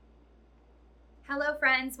Hello,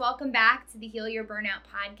 friends. Welcome back to the Heal Your Burnout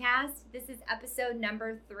podcast. This is episode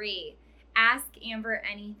number 3, Ask Amber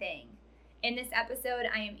Anything. In this episode,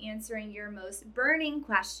 I am answering your most burning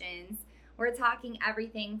questions. We're talking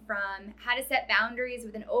everything from how to set boundaries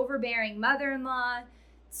with an overbearing mother-in-law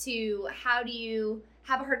to how do you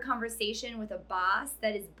have a hard conversation with a boss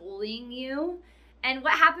that is bullying you, and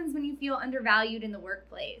what happens when you feel undervalued in the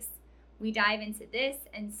workplace. We dive into this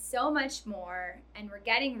and so much more, and we're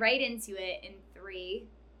getting right into it in 3,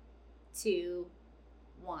 2,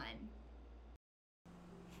 1.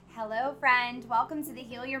 Hello, friend. Welcome to the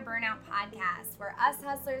Heal Your Burnout podcast, where us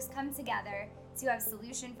hustlers come together to have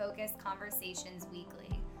solution-focused conversations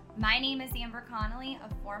weekly. My name is Amber Connolly,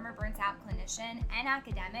 a former burnt-out clinician and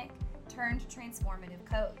academic turned transformative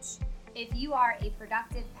coach. If you are a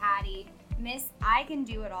productive Patty, Miss I Can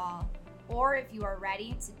Do It All, or if you are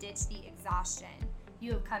ready to ditch the exhaustion,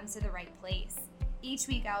 you have come to the right place. Each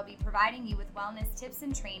week I will be providing you with wellness tips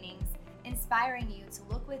and trainings, inspiring you to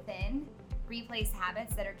look within, replace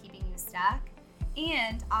habits that are keeping you stuck,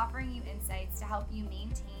 and offering you insights to help you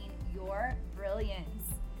maintain your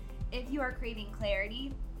brilliance. If you are craving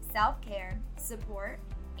clarity, self-care, support,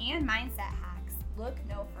 and mindset hacks, look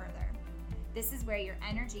no further. This is where your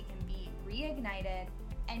energy can be reignited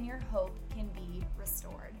and your hope can be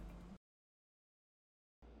restored.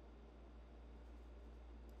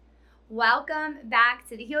 Welcome back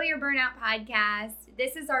to the Heal Your Burnout podcast.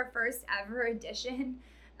 This is our first ever edition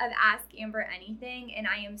of Ask Amber Anything, and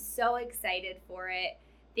I am so excited for it.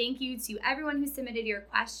 Thank you to everyone who submitted your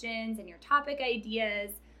questions and your topic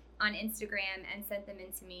ideas on Instagram and sent them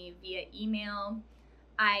in to me via email.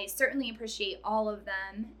 I certainly appreciate all of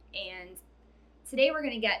them, and today we're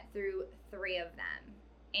going to get through 3 of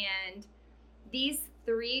them. And these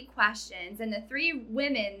 3 questions, and the 3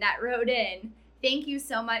 women that wrote in, thank you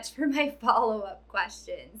so much for my follow-up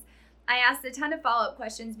questions. I asked a ton of follow-up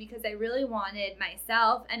questions because I really wanted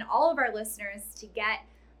myself and all of our listeners to get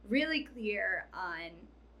really clear on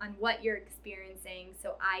what you're experiencing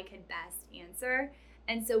so I could best answer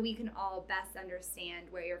and so we can all best understand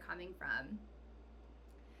where you're coming from.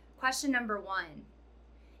 Question number 1.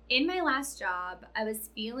 In my last job, I was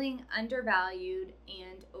feeling undervalued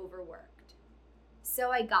and overworked.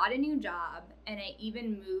 So I got a new job and I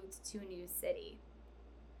even moved to a new city.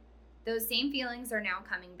 Those same feelings are now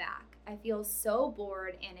coming back. I feel so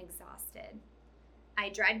bored and exhausted. I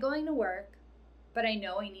dread going to work, but I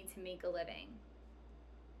know I need to make a living.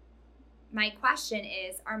 My question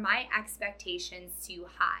is, are my expectations too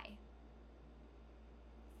high?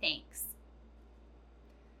 Thanks.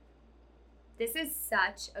 This is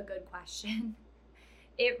such a good question.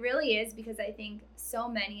 It really is, because I think so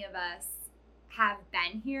many of us have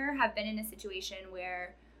been in a situation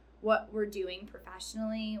where what we're doing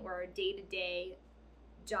professionally or our day-to-day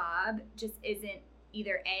job just isn't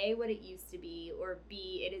either A, what it used to be, or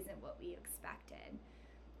B, it isn't what we expected.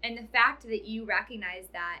 And the fact that you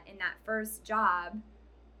recognized that in that first job,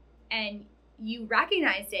 and you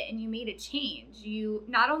recognized it and you made a change. You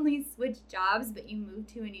not only switched jobs, but you moved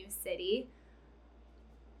to a new city.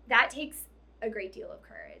 That takes a great deal of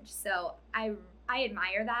courage. So I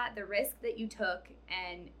admire that, the risk that you took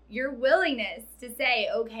and your willingness to say,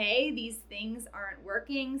 okay, these things aren't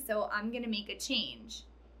working, so I'm going to make a change.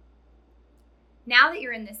 Now that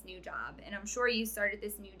you're in this new job, and I'm sure you started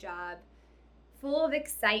this new job full of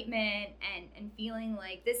excitement and feeling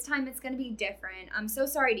like this time it's going to be different. I'm so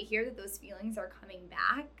sorry to hear that those feelings are coming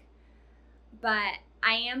back, but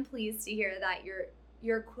I am pleased to hear that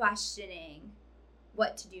you're questioning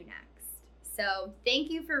what to do next. So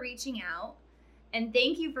thank you for reaching out. And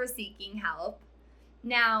thank you for seeking help.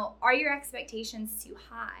 Now, are your expectations too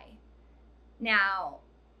high? Now,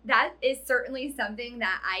 that is certainly something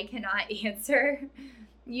that I cannot answer.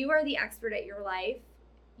 You are the expert at your life.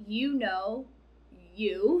 You know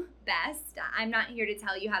you best. I'm not here to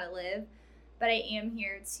tell you how to live, but I am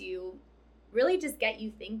here to really just get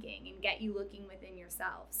you thinking and get you looking within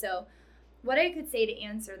yourself. So what I could say to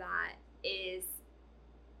answer that is,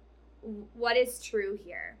 what is true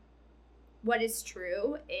here? What is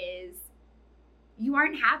true is you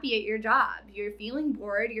aren't happy at your job. You're feeling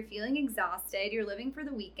bored. You're feeling exhausted. You're living for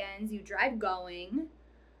the weekends. You dread going.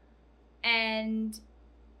 And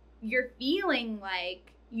you're feeling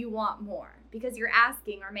like you want more because you're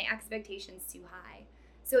asking, are my expectations too high?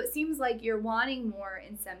 So it seems like you're wanting more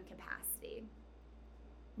in some capacity.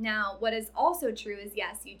 Now, what is also true is,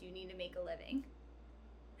 yes, you do need to make a living.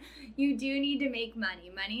 You do need to make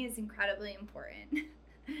money. Money is incredibly important.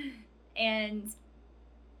 And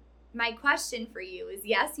my question for you is,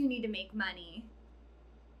 yes, you need to make money.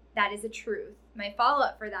 That is a truth. My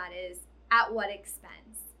follow-up for that is, at what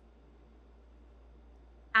expense?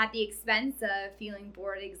 at the expense of feeling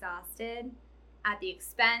bored, exhausted, at the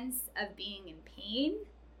expense of being in pain?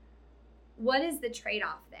 What is the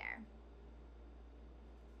trade-off there?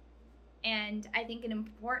 And I think an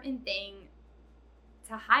important thing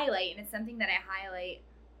to highlight, and it's something that I highlight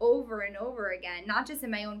over and over again, not just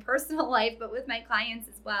in my own personal life, but with my clients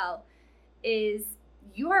as well, is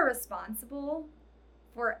you are responsible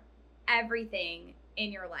for everything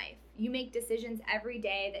in your life. You make decisions every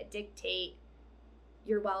day that dictate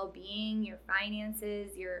your well-being, your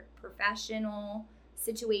finances, your professional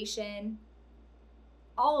situation.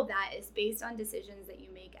 All of that is based on decisions that you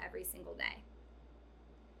make every single day.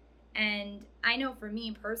 And I know for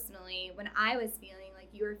me personally, when I was feeling like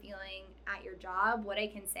you were feeling at your job, what I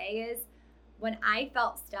can say is when I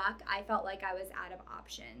felt stuck, I felt like I was out of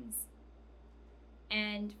options.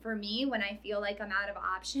 And for me, when I feel like I'm out of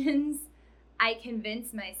options, I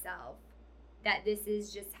convince myself that this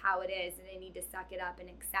is just how it is and I need to suck it up and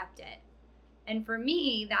accept it. And for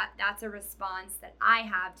me, that's a response that I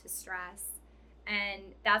have to stress. And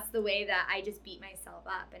that's the way that I just beat myself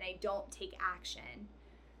up and I don't take action.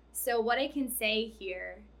 So what I can say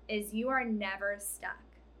here is you are never stuck.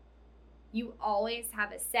 You always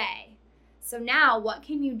have a say. So now what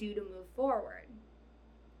can you do to move forward?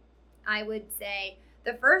 I would say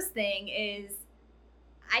the first thing is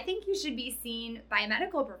I think you should be seen by a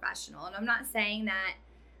medical professional. And I'm not saying that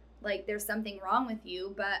like there's something wrong with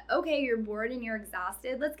you, but okay, you're bored and you're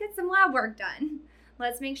exhausted. Let's get some lab work done.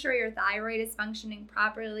 Let's make sure your thyroid is functioning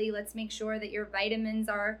properly. Let's make sure that your vitamins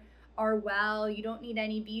are well. You don't need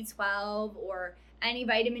any B12 or any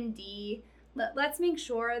vitamin D. Let's make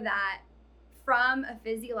sure that from a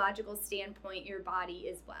physiological standpoint, your body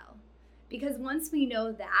is well. Because once we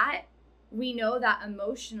know that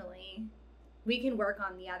emotionally, we can work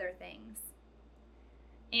on the other things.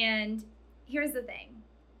 And here's the thing.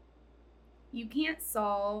 You can't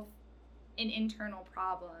solve an internal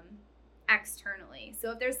problem externally.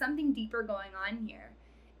 So if there's something deeper going on here,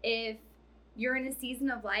 if you're in a season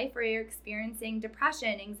of life where you're experiencing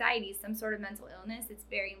depression, anxiety, some sort of mental illness, it's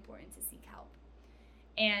very important to seek help.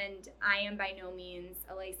 And I am by no means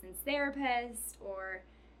a licensed therapist or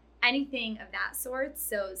anything of that sort.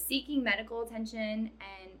 So seeking medical attention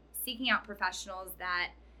and seeking out professionals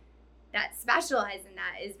that specialize in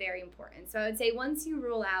that is very important. So I would say once you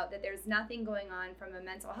rule out that there's nothing going on from a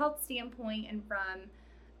mental health standpoint and from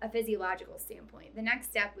a physiological standpoint, the next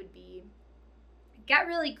step would be get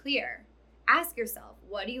really clear. Ask yourself,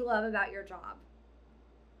 what do you love about your job?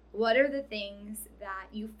 What are the things that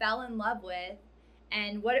you fell in love with?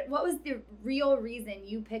 And what was the real reason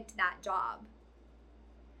you picked that job?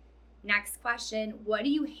 Next question, what do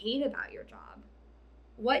you hate about your job?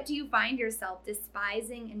 What do you find yourself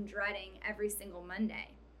despising and dreading every single Monday?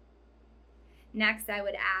 Next, I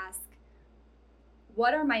would ask,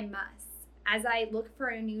 what are my musts? As I look for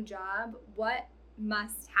a new job, what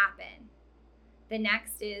must happen? The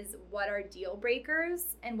next is, what are deal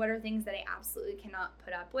breakers and what are things that I absolutely cannot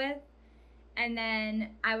put up with? And then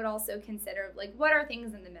I would also consider, like, what are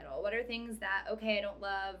things in the middle? What are things that, okay, I don't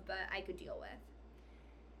love, but I could deal with?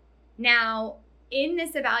 Now, in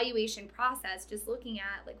this evaluation process, just looking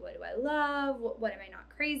at, like, what do I love? What am I not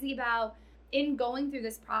crazy about? In going through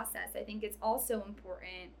this process, I think it's also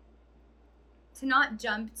important to not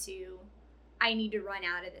jump to, I need to run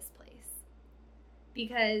out of this place.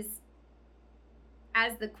 Because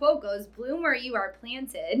as the quote goes, bloom where you are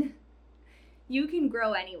planted, you can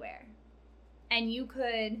grow anywhere. And you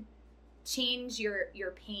could change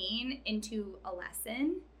your pain into a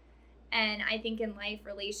lesson. And I think in life,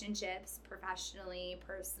 relationships, professionally,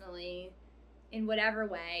 personally, in whatever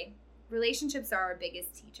way, relationships are our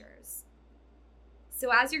biggest teachers. So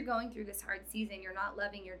as you're going through this hard season, you're not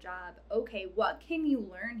loving your job. Okay, what can you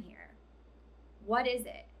learn here? What is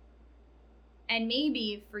it? And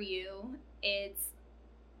maybe for you, it's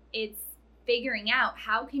figuring out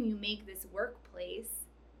how can you make this workplace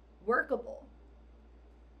workable?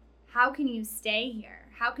 How can you stay here?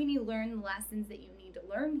 How can you learn the lessons that you need to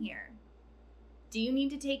learn here? Do you need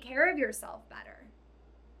to take care of yourself better?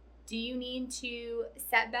 Do you need to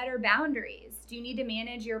set better boundaries? Do you need to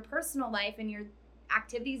manage your personal life and your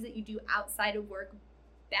activities that you do outside of work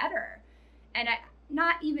better? And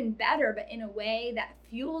not even better, but in a way that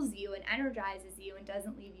fuels you and energizes you and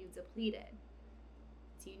doesn't leave you depleted.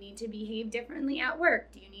 Do you need to behave differently at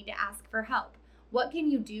work? Do you need to ask for help? What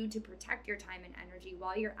can you do to protect your time and energy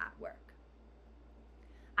while you're at work?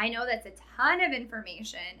 I know that's a ton of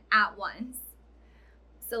information at once.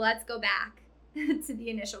 So let's go back to the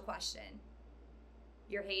initial question.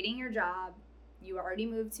 You're hating your job. You already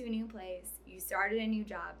moved to a new place. You started a new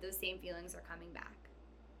job. Those same feelings are coming back.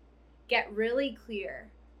 Get really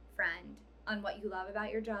clear friend on what you love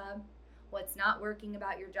about your job, what's not working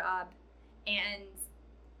about your job, and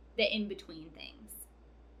the in-between things.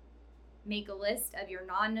 Make a list of your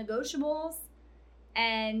non-negotiables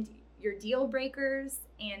and your deal breakers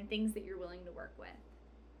and things that you're willing to work with.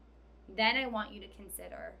 Then I want you to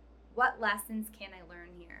consider, what lessons can I learn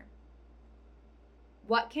here?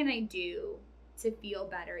 What can I do to feel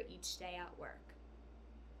better each day at work?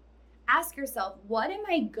 Ask yourself, what am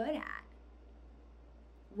I good at?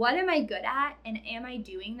 What am I good at, and am I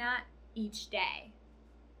doing that each day?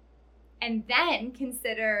 And then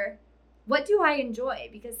consider, what do I enjoy?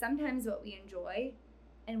 Because sometimes what we enjoy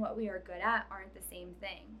and what we are good at aren't the same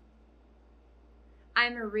thing.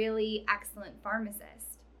 I'm a really excellent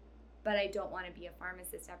pharmacist, but I don't want to be a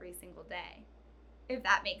pharmacist every single day. If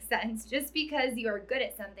that makes sense. Just because you are good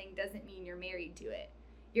at something doesn't mean you're married to it.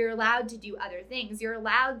 You're allowed to do other things. You're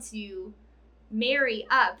allowed to marry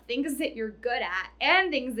up things that you're good at and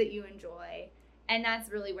things that you enjoy. And that's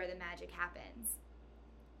really where the magic happens.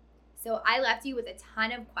 So I left you with a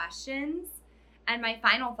ton of questions. And my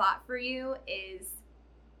final thought for you is,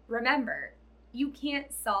 remember, you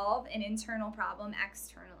can't solve an internal problem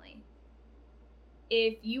externally.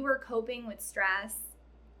 If you were coping with stress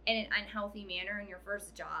in an unhealthy manner in your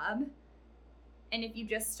first job, and if you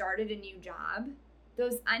just started a new job,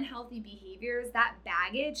 those unhealthy behaviors, that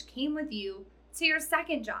baggage came with you to your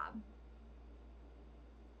second job.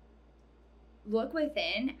 Look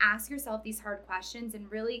within, ask yourself these hard questions, and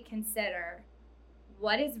really consider,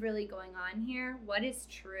 what is really going on here? What is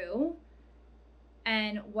true?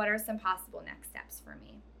 And what are some possible next steps for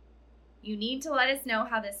me? You need to let us know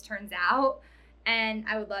how this turns out, and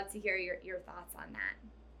I would love to hear your thoughts on that.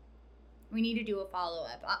 We need to do a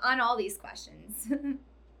follow-up on all these questions.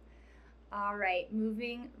 All right,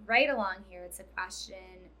 moving right along here to question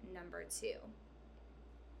number 2.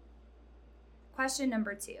 Question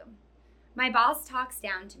number 2. My boss talks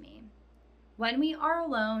down to me. When we are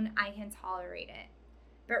alone, I can tolerate it.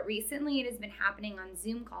 But recently it has been happening on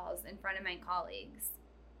Zoom calls in front of my colleagues.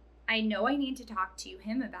 I know I need to talk to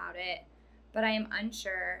him about it, but I am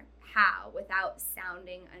unsure how without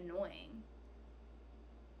sounding annoying.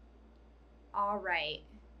 All right.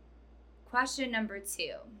 Question number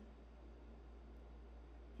 2.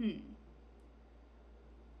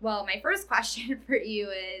 Well, my first question for you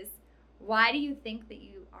is, why do you think that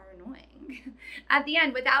you are annoying? At the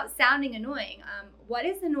end, without sounding annoying, what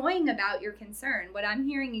is annoying about your concern? What I'm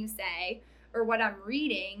hearing you say, or what I'm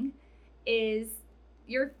reading, is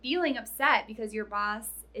you're feeling upset because your boss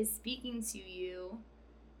is speaking to you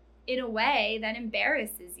in a way that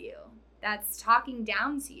embarrasses you, that's talking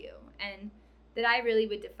down to you, and that I really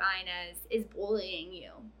would define as is bullying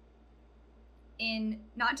you, in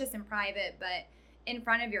not just in private, but in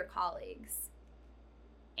front of your colleagues.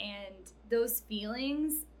 And those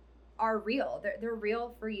feelings are real. They're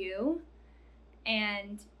real for you,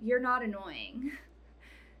 and you're not annoying.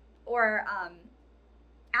 Or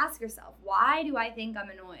ask yourself, why do I think I'm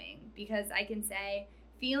annoying? Because I can say,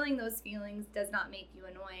 feeling those feelings does not make you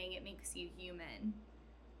annoying. It makes you human.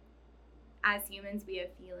 As humans, we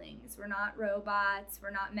have feelings. We're not robots. We're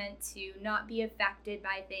not meant to not be affected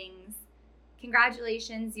by things.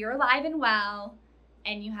 Congratulations, you're alive and well,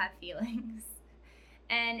 and you have feelings.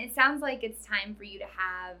 And it sounds like it's time for you to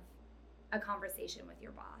have a conversation with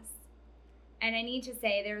your boss. And I need to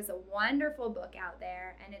say, there's a wonderful book out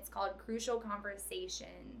there, and it's called Crucial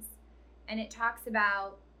Conversations. And it talks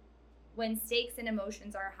about when stakes and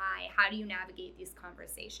emotions are high, how do you navigate these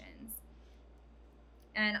conversations?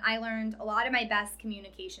 And I learned a lot of my best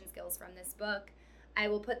communication skills from this book. I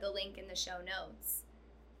will put the link in the show notes.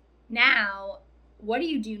 Now, what do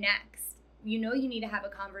you do next? You know you need to have a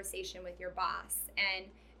conversation with your boss. And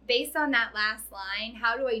based on that last line,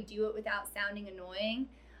 how do I do it without sounding annoying?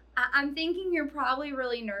 I'm thinking you're probably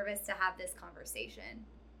really nervous to have this conversation.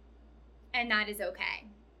 And that is okay.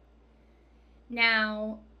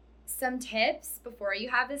 Now, some tips before you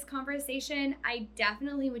have this conversation, I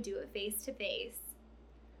definitely would do it face-to-face.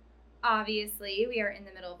 Obviously, we are in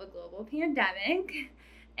the middle of a global pandemic.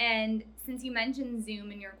 And since you mentioned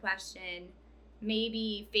Zoom in your question,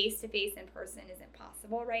 maybe face-to-face in person isn't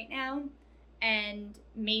possible right now. And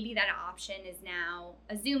maybe that option is now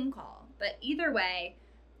a Zoom call. But either way,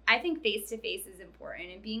 I think face-to-face is important.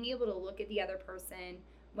 And being able to look at the other person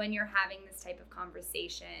when you're having this type of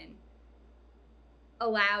conversation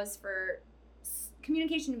allows for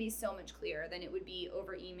communication to be so much clearer than it would be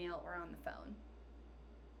over email or on the phone.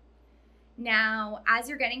 Now, as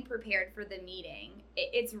you're getting prepared for the meeting,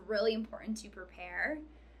 it's really important to prepare.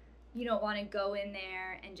 You don't want to go in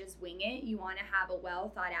there and just wing it. You want to have a well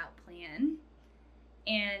thought out plan.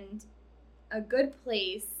 And a good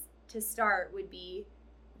place to start would be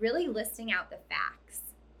really listing out the facts.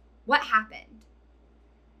 What happened?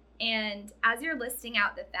 And as you're listing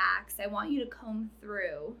out the facts, I want you to comb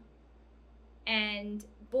through and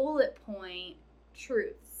bullet point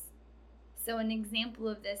truths. So an example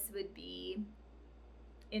of this would be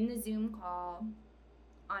in the Zoom call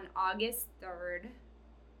on August 3rd,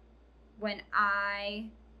 when I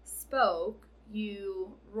spoke,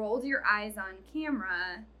 you rolled your eyes on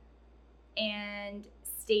camera and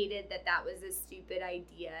stated that that was a stupid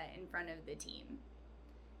idea in front of the team.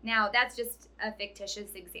 Now, that's just a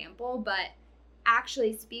fictitious example, but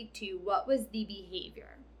actually speak to what was the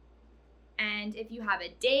behavior. And if you have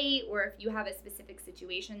a date or if you have a specific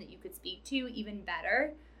situation that you could speak to, even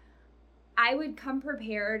better, I would come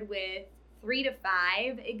prepared with 3 to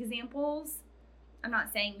 5 examples. I'm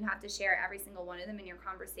not saying you have to share every single one of them in your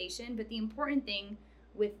conversation, but the important thing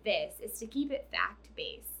with this is to keep it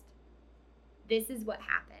fact-based. This is what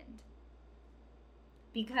happened.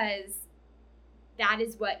 Because that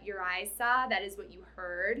is what your eyes saw, that is what you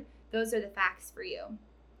heard. Those are the facts for you.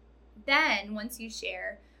 Then, once you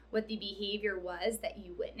share what the behavior was that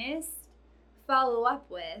you witnessed, follow up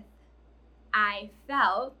with, I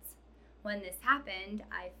felt, when this happened,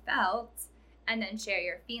 I felt, and then share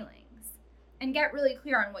your feelings. And get really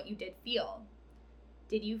clear on what you did feel.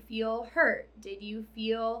 Did you feel hurt? Did you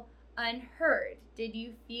feel unheard? Did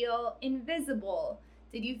you feel invisible?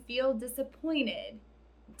 Did you feel disappointed?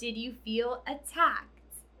 Did you feel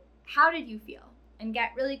attacked? How did you feel? And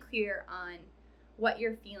get really clear on what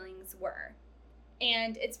your feelings were.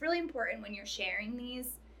 And it's really important when you're sharing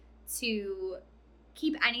these to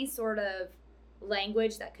keep any sort of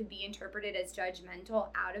language that could be interpreted as judgmental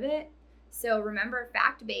out of it. So remember,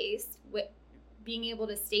 fact-based, being able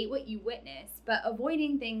to state what you witnessed, but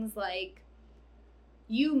avoiding things like,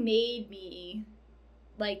 you made me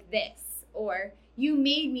like this, or you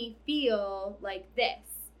made me feel like this.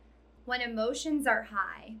 When emotions are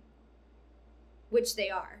high, which they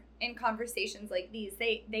are, in conversations like these,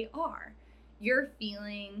 they are. You're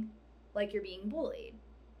feeling like you're being bullied.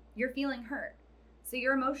 You're feeling hurt. So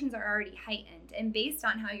your emotions are already heightened. And based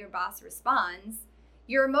on how your boss responds,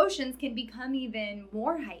 your emotions can become even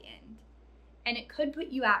more heightened. And it could put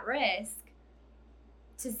you at risk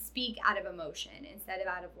to speak out of emotion instead of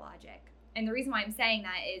out of logic. And the reason why I'm saying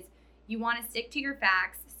that is you want to stick to your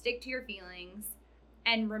facts, stick to your feelings,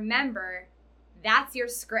 and remember, that's your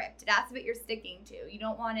script. That's what you're sticking to. You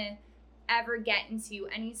don't want to ever get into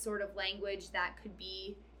any sort of language that could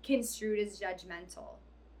be construed as judgmental.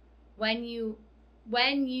 When you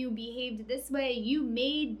behaved this way, you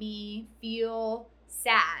made me feel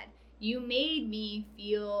sad. You made me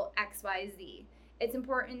feel XYZ. It's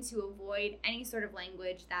important to avoid any sort of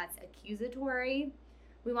language that's accusatory.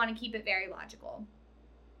 We want to keep it very logical.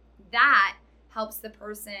 That helps the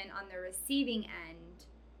person on the receiving end.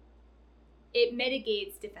 It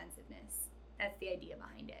mitigates defensiveness. That's the idea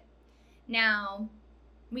behind it. Now,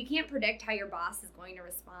 we can't predict how your boss is going to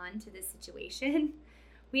respond to this situation.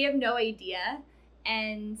 We have no idea.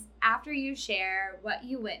 And after you share what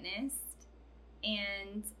you witnessed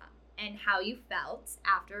and how you felt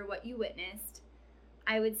after what you witnessed,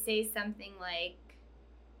 I would say something like,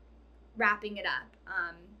 wrapping it up,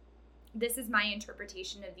 this is my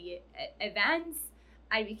interpretation of the events.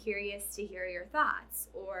 I'd be curious to hear your thoughts,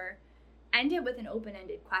 or end it with an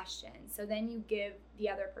open-ended question. So then you give the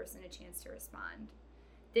other person a chance to respond.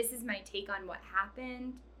 This is my take on what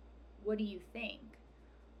happened. What do you think?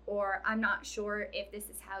 Or I'm not sure if this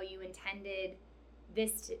is how you intended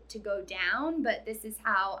this to go down, but this is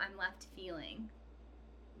how I'm left feeling.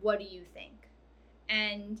 What do you think?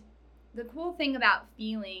 And the cool thing about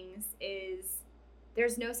feelings is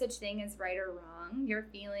there's no such thing as right or wrong. Your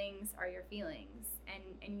feelings are your feelings,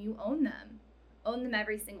 and you own them. Own them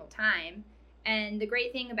every single time. And the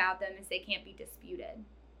great thing about them is they can't be disputed.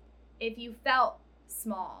 If you felt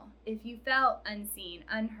small, if you felt unseen,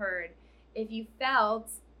 unheard, if you felt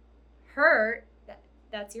hurt,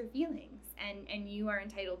 that's your feelings, and you are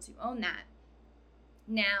entitled to own that.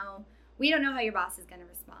 Now, we don't know how your boss is going to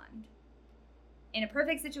respond. In a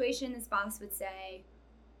perfect situation, this boss would say,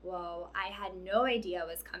 whoa, I had no idea it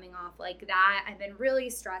was coming off like that. I've been really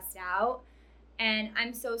stressed out, and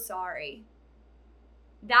I'm so sorry.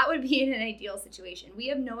 That would be in an ideal situation. We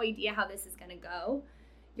have no idea how this is going to go.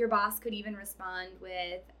 Your boss could even respond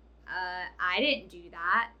with, I didn't do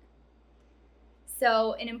that.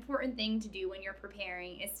 So an important thing to do when you're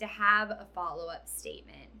preparing is to have a follow-up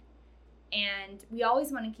statement. And we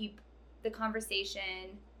always want to keep the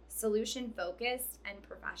conversation solution-focused and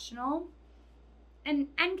professional and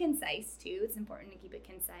concise too. It's important to keep it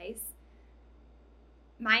concise.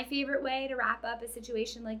 my favorite way to wrap up a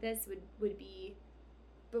situation like this would be,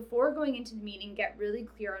 before going into the meeting, get really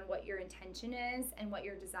clear on what your intention is and what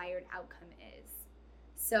your desired outcome is.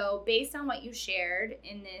 So based on what you shared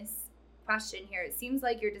in this question here, it seems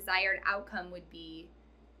like your desired outcome would be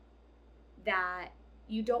that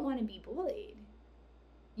you don't want to be bullied.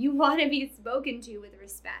 You want to be spoken to with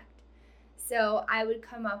respect. So I would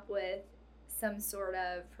come up with some sort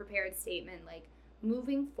of prepared statement like,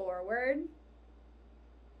 moving forward,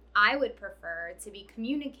 I would prefer to be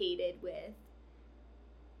communicated with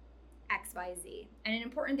XYZ. And an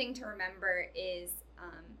important thing to remember is,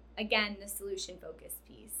 again, the solution focused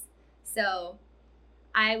piece. So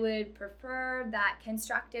I would prefer that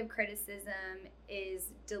constructive criticism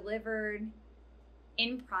is delivered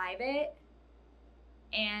in private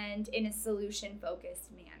and in a solution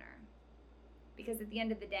focused manner. Because at the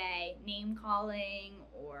end of the day, name calling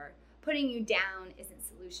or putting you down isn't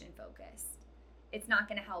solution focused. It's not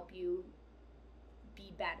going to help you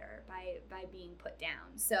be better by being put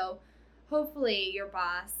down. So hopefully your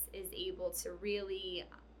boss is able to really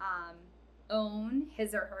own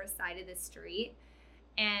his or her side of the street.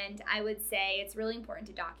 And I would say it's really important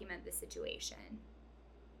to document the situation.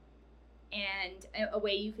 And a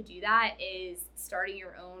way you could do that is starting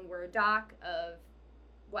your own Word doc of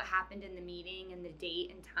what happened in the meeting and the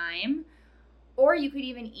date and time. Or you could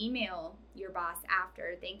even email your boss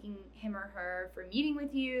after, thanking him or her for meeting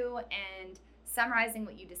with you and summarizing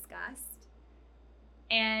what you discussed.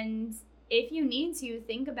 And if you need to,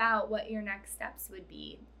 think about what your next steps would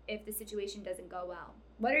be if the situation doesn't go well.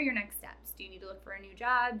 What are your next steps? Do you need to look for a new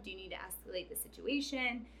job? Do you need to escalate the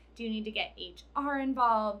situation? Do you need to get HR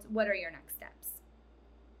involved? What are your next steps?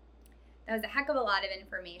 That was a heck of a lot of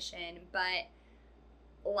information, but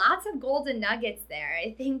lots of golden nuggets there.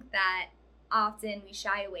 I think that often we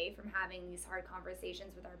shy away from having these hard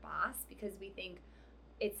conversations with our boss because we think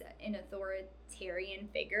it's an authoritarian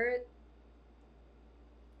figure.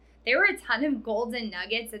 There were a ton of golden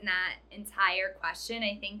nuggets in that entire question.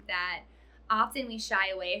 I think that often we shy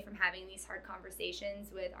away from having these hard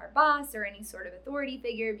conversations with our boss or any sort of authority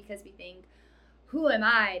figure because we think, who am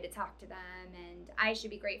I to talk to them? And I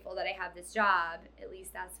should be grateful that I have this job. At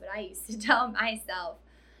least that's what I used to tell myself.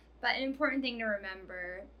 But an important thing to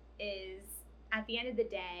remember is, at the end of the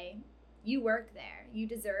day, you work there. You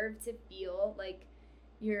deserve to feel like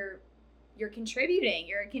you're contributing.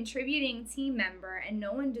 You're a contributing team member, and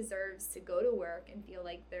no one deserves to go to work and feel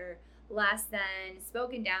like they're less than,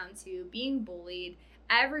 spoken down to, being bullied.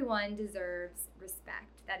 Everyone deserves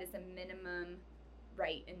respect. That is a minimum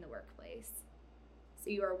right in the workplace.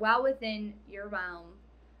 So you are well within your realm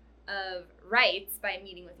of rights by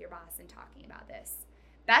meeting with your boss and talking about this.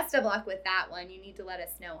 Best of luck with that one. You need to let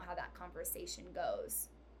us know how that conversation goes.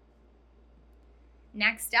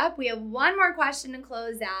 Next up, we have one more question to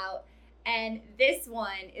close out, and this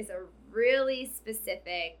one is a really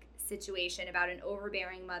specific situation about an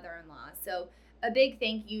overbearing mother-in-law. So a big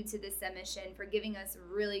thank you to the submission for giving us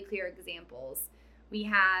really clear examples. We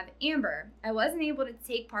have Amber. I wasn't able to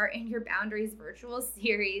take part in your Boundaries virtual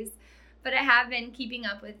series, but I have been keeping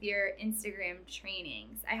up with your Instagram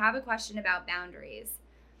trainings. I have a question about boundaries.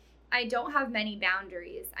 I don't have many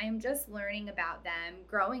boundaries. I am just learning about them.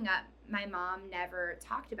 Growing up, my mom never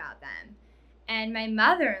talked about them. And my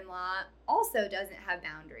mother-in-law also doesn't have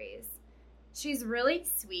boundaries. She's really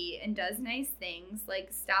sweet and does nice things,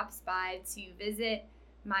 like stops by to visit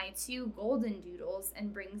my 2 golden doodles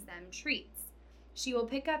and brings them treats. She will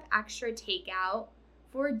pick up extra takeout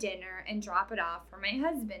for dinner and drop it off for my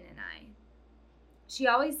husband and I. She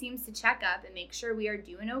always seems to check up and make sure we are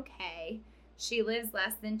doing okay. She lives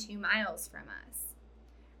less than 2 miles from us.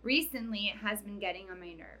 Recently, it has been getting on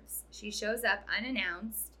my nerves. She shows up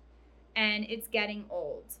unannounced, and it's getting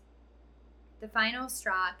old. The final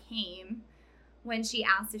straw came when she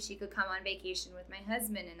asked if she could come on vacation with my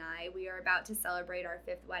husband and I. We are about to celebrate our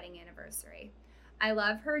 5th wedding anniversary. I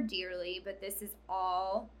love her dearly, but this is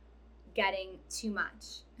all getting too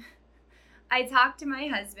much. I talked to my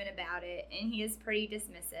husband about it, and he is pretty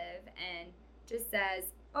dismissive and just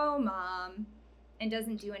says, "Oh, Mom," and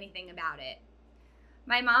doesn't do anything about it.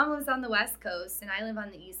 My mom lives on the West Coast, and I live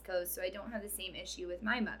on the East Coast, so I don't have the same issue with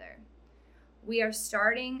my mother. We are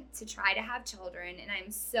starting to try to have children, and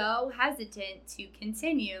I'm so hesitant to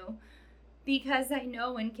continue because I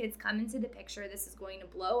know when kids come into the picture, this is going to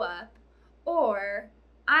blow up, or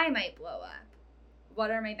I might blow up.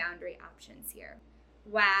 What are my boundary options here?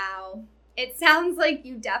 Wow. It sounds like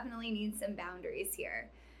you definitely need some boundaries here.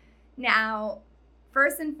 Now,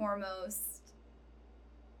 first and foremost,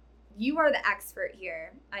 you are the expert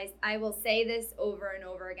here. I will say this over and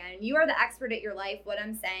over again. You are the expert at your life. What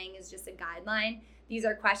I'm saying is just a guideline These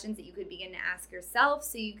are questions that you could begin to ask yourself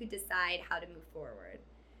so you could decide how to move forward.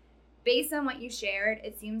 Based on what you shared,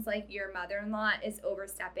 it seems like your mother-in-law is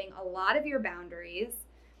overstepping a lot of your boundaries,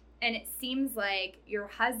 and it seems like your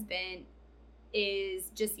husband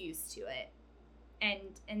is just used to it.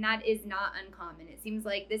 And that is not uncommon. It seems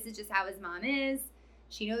like this is just how his mom is.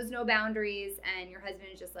 She knows no boundaries, and your husband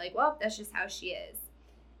is just like, well, that's just how she is.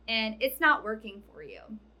 And it's not working for you.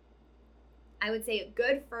 I would say a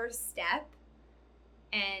good first step,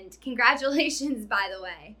 and congratulations, by the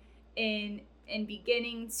way, in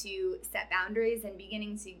beginning to set boundaries and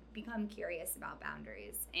beginning to become curious about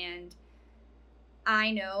boundaries. And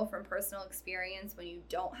I know from personal experience, when you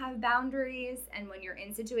don't have boundaries and when you're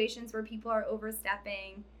in situations where people are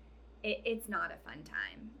overstepping, it's not a fun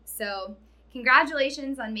time. So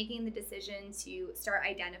congratulations on making the decision to start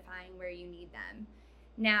identifying where you need them.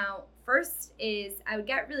 Now, first is I would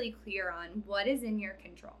get really clear on what is in your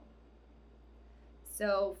control.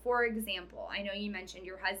 So, for example, I know you mentioned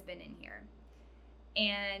your husband in here.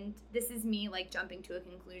 And this is me like jumping to a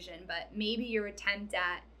conclusion, but maybe your attempt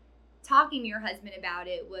at talking to your husband about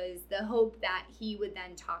it was the hope that he would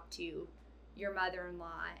then talk to your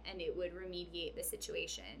mother-in-law and it would remediate the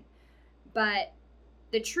situation. But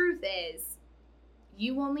the truth is,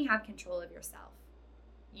 you only have control of yourself.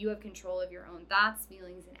 You have control of your own thoughts,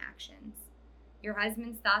 feelings, and actions. Your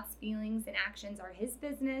husband's thoughts, feelings, and actions are his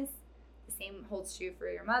business. The same holds true for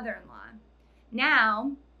your mother-in-law.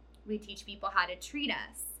 Now, we teach people how to treat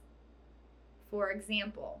us. For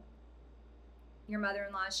example, your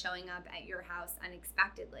mother-in-law is showing up at your house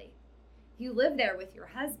unexpectedly. You live there with your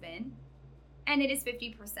husband, and it is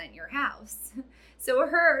 50% your house. So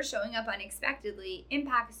her showing up unexpectedly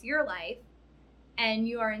impacts your life, and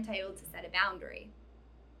you are entitled to set a boundary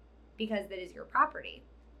because that is your property.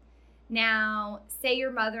 Now, say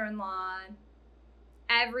your mother-in-law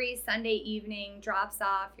every Sunday evening drops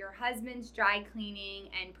off your husband's dry cleaning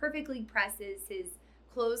and perfectly presses his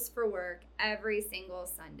clothes for work every single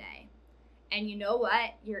Sunday. And you know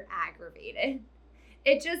what? You're aggravated.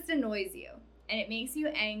 It just annoys you and it makes you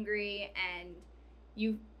angry and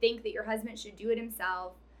you think that your husband should do it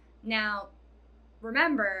himself. Now,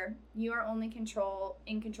 remember, you are only in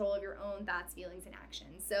control of your own thoughts, feelings, and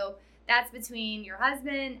actions. So that's between your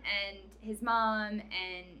husband and his mom,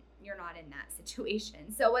 and you're not in that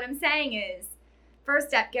situation. So what I'm saying is, first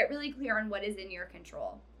step, get really clear on what is in your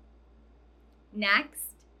control.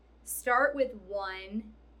 Next, start with one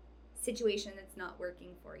situation that's not working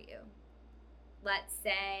for you. Let's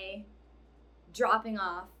say dropping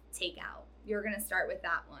off takeout. You're going to start with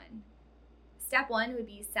that one. Step one would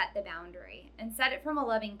be set the boundary and set it from a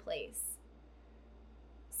loving place.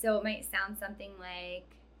 So it might sound something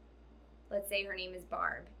like, let's say her name is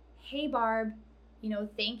Barb. Hey, Barb,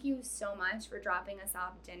 thank you so much for dropping us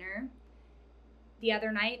off dinner the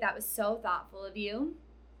other night. That was so thoughtful of you.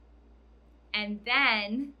 And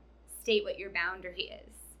then state what your boundary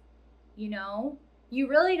is. You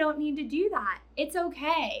really don't need to do that. It's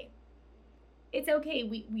okay. It's okay.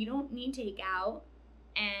 We don't need takeout.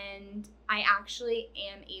 And I actually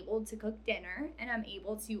am able to cook dinner and I'm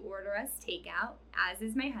able to order us takeout, as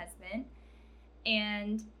is my husband.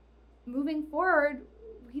 And moving forward,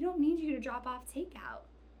 we don't need you to drop off takeout.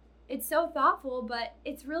 It's so thoughtful, but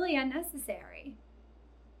it's really unnecessary.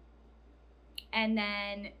 And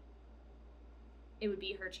then it would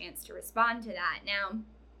be her chance to respond to that. Now,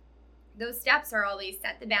 those steps are always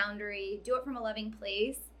set the boundary, do it from a loving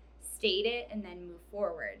place, state it, and then move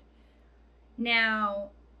forward.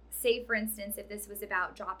 Now, say for instance, if this was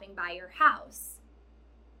about dropping by your house.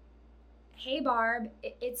 Hey Barb,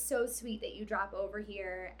 it's so sweet that you drop over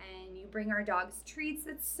here and you bring our dogs treats.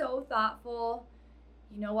 It's so thoughtful.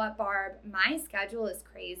 You know what, Barb? My schedule is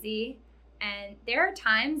crazy. And there are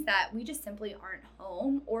times that we just simply aren't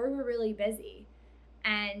home or we're really busy.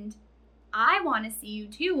 And I want to see you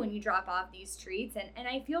too when you drop off these treats. And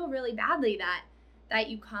I feel really badly that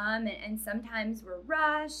you come and sometimes we're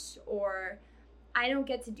rushed or I don't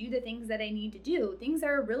get to do the things that I need to do. Things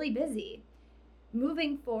are really busy.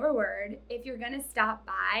 Moving forward, if you're going to stop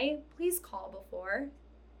by, please call before.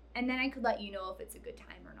 And then I could let you know if it's a good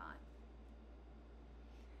time or not.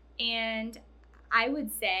 And I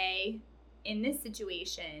would say in this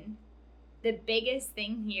situation, the biggest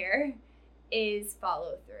thing here is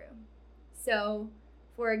follow through. So,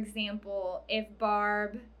 for example, if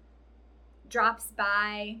Barb drops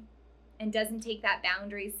by and doesn't take that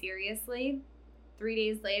boundary seriously, 3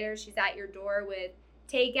 days later, she's at your door with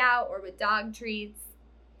takeout or with dog treats.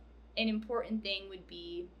 An important thing would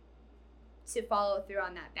be to follow through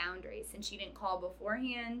on that boundary since she didn't call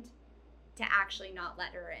beforehand to actually not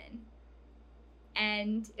let her in.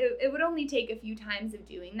 And it would only take a few times of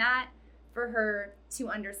doing that for her to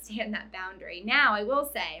understand that boundary. Now, I will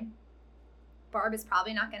say, Barb is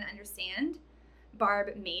probably not going to understand.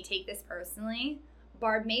 Barb may take this personally.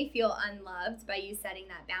 Barb may feel unloved by you setting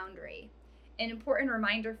that boundary. An important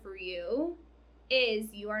reminder for you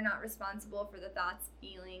is you are not responsible for the thoughts,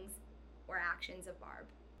 feelings, or actions of Barb.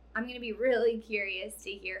 I'm going to be really curious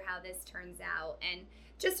to hear how this turns out. And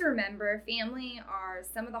just remember, family are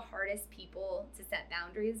some of the hardest people to set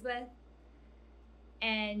boundaries with.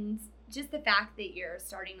 And just the fact that you're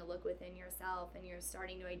starting to look within yourself and you're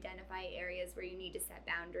starting to identify areas where you need to set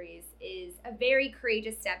boundaries is a very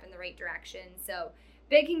courageous step in the right direction. So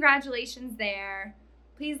big congratulations there.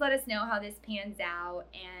 Please let us know how this pans out,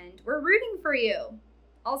 and we're rooting for you.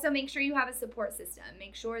 Also, make sure you have a support system.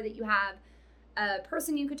 Make sure that you have a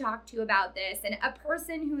person you could talk to about this and a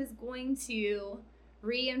person who is going to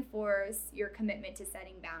reinforce your commitment to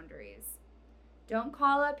setting boundaries. Don't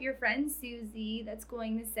call up your friend Susie that's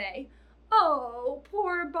going to say, "Oh,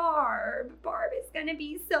 poor Barb. Barb is going to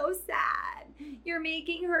be so sad. You're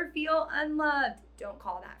making her feel unloved." Don't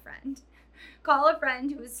call that friend. Call a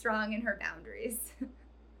friend who is strong in her boundaries.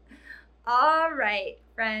 All right,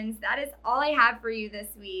 friends, that is all I have for you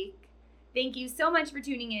this week. Thank you so much for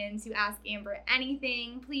tuning in to Ask Amber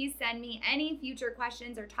Anything. Please send me any future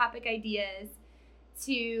questions or topic ideas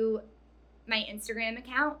to my Instagram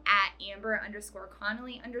account at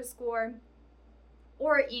Amber_Connolly_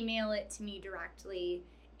 or email it to me directly,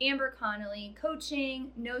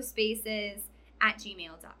 AmberConnollyCoaching, no spaces,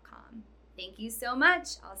 @gmail.com. Thank you so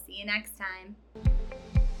much. I'll see you next time.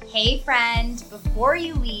 Hey friend, before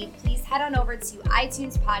you leave, please head on over to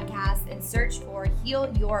iTunes Podcast and search for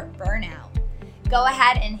Heal Your Burnout. Go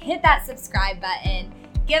ahead and hit that subscribe button,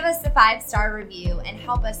 give us a 5-star review, and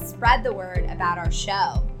help us spread the word about our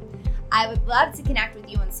show. I would love to connect with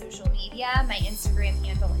you on social media. My Instagram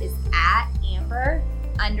handle is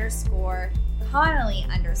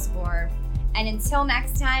 @Amber_Connolly_. And until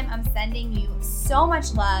next time, I'm sending you so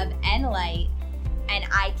much love and light, and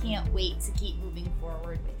I can't wait to keep moving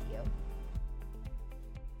forward with you.